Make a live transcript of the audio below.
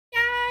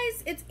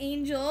guys, it's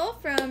Angel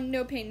from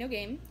No Pain No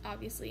Game,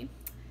 obviously.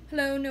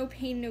 Hello, No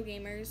Pain No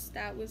Gamers.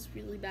 That was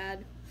really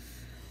bad.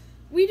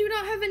 We do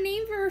not have a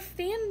name for our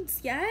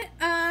fans yet.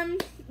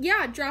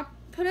 Yeah,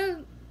 put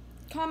a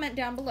comment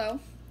down below.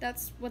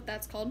 That's what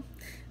that's called.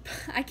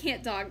 I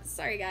can't talk,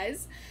 sorry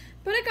guys.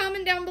 Put a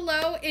comment down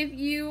below if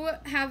you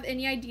have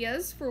any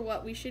ideas for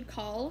what we should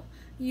call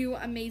you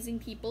amazing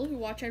people who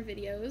watch our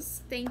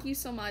videos. Thank you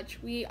so much.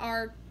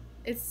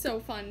 It's so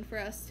fun for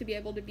us to be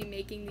able to be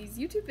making these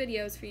YouTube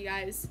videos for you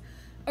guys.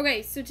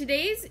 Okay, so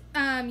today's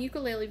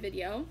ukulele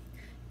video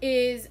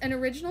is an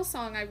original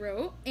song I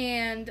wrote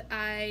and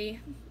I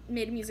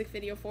made a music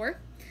video for.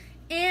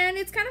 And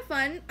it's kind of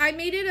fun. I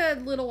made it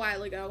a little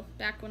while ago,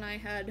 back when I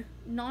had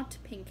not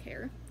pink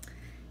hair.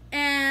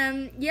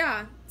 And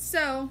yeah,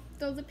 so,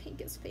 though the pink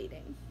is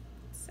fading.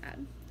 It's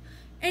sad.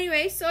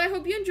 Anyway, so I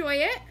hope you enjoy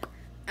it.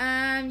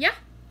 Yeah,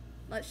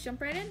 let's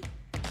jump right in.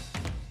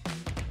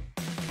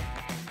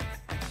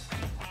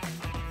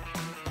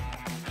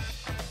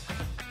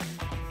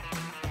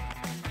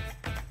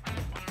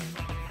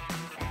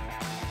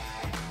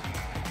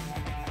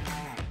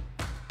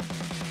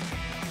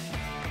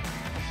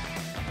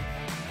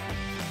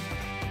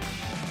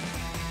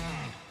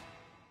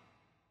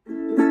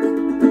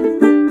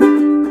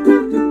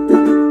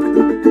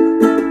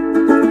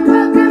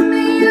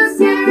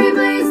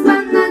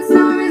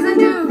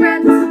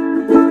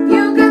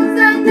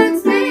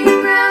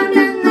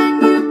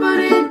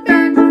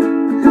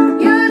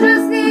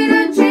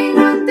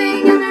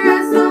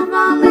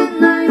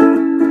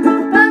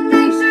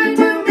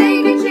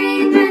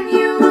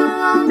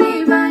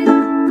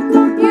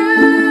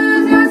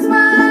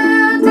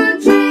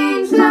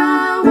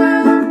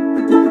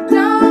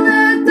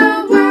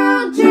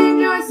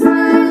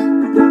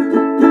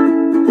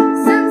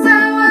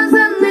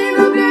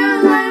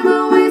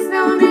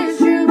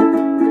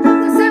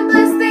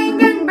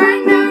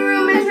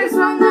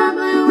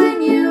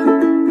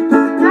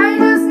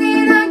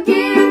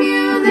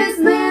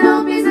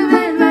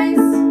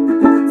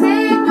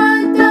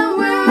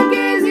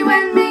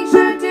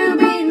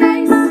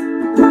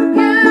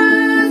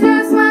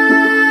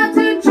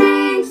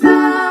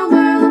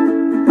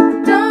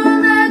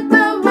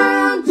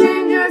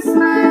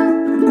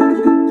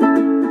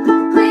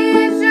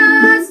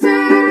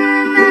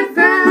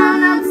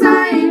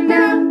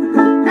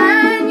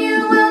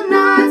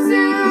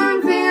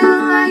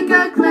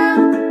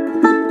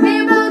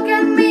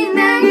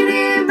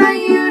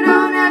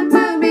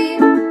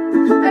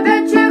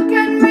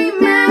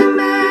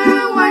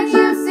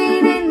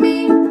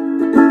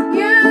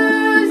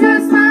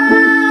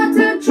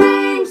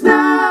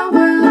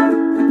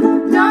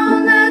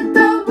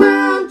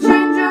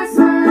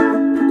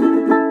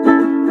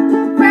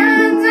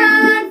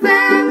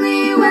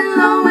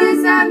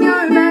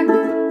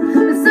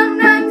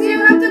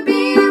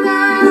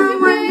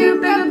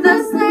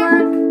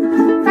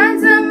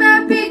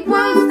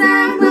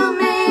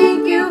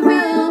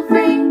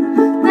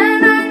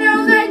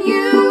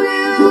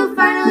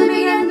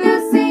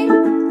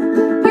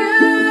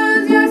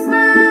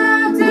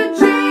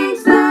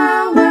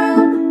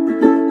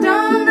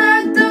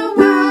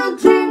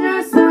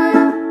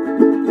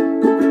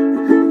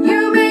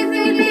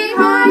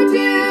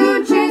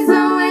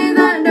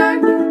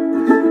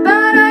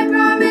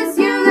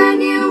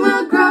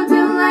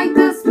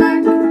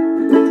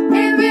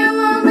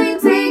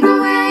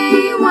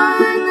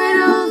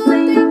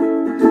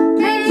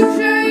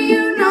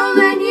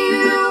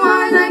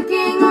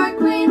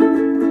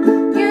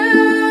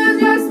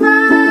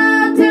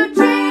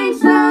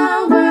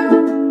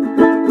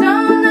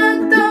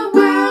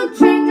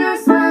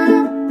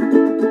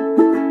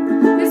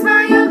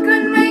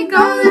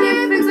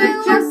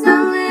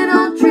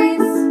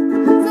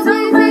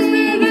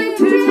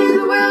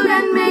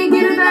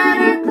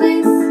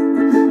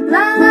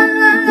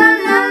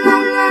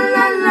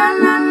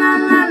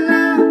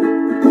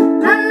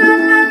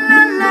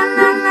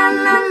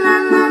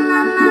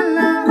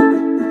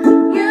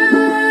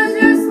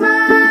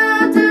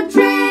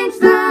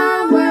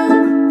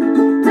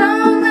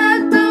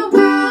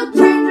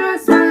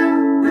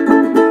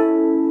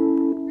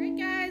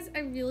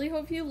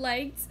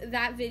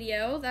 That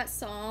video, that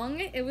song.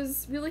 It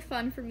was really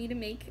fun for me to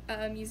make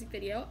a music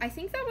video. I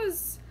think that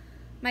was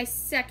my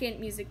second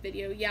music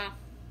video, yeah,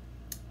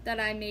 that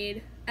I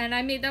made. And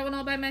I made that one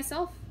all by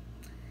myself.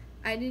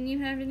 I didn't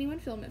even have anyone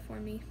film it for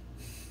me.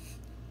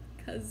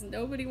 Because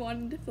nobody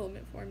wanted to film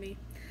it for me.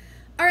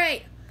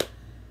 Alright,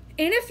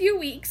 in a few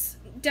weeks,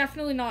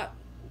 definitely not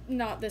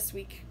this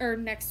week, or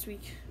next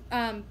week,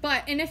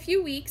 but in a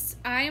few weeks,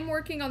 I am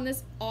working on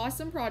this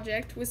awesome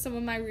project with some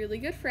of my really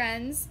good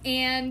friends,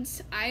 and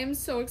I am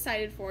so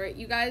excited for it.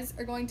 You guys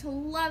are going to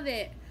love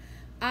it.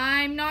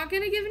 I'm not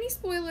going to give any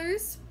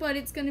spoilers, but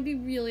it's going to be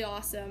really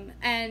awesome.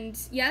 And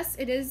yes,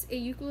 it is a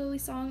ukulele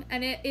song,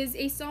 and it is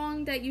a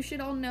song that you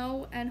should all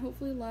know and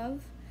hopefully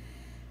love.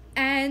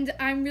 And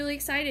I'm really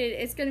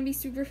excited. It's going to be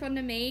super fun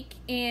to make,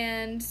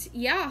 and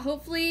yeah,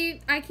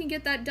 hopefully I can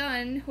get that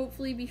done,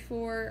 hopefully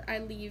before I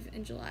leave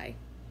in July.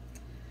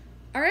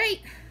 Alright,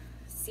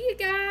 see you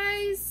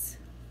guys!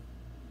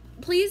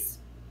 please,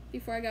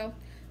 before I go,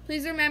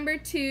 please remember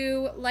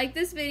to like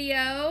this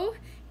video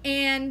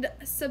and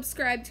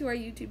subscribe to our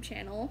YouTube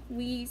channel.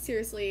 We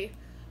seriously,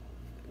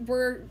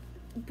 we're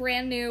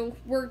brand new.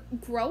 We're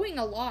growing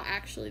a lot,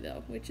 actually,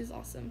 though, which is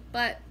awesome.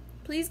 But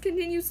please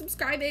continue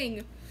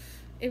subscribing.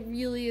 It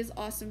really is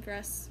awesome for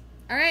us.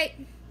 All right,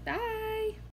 bye.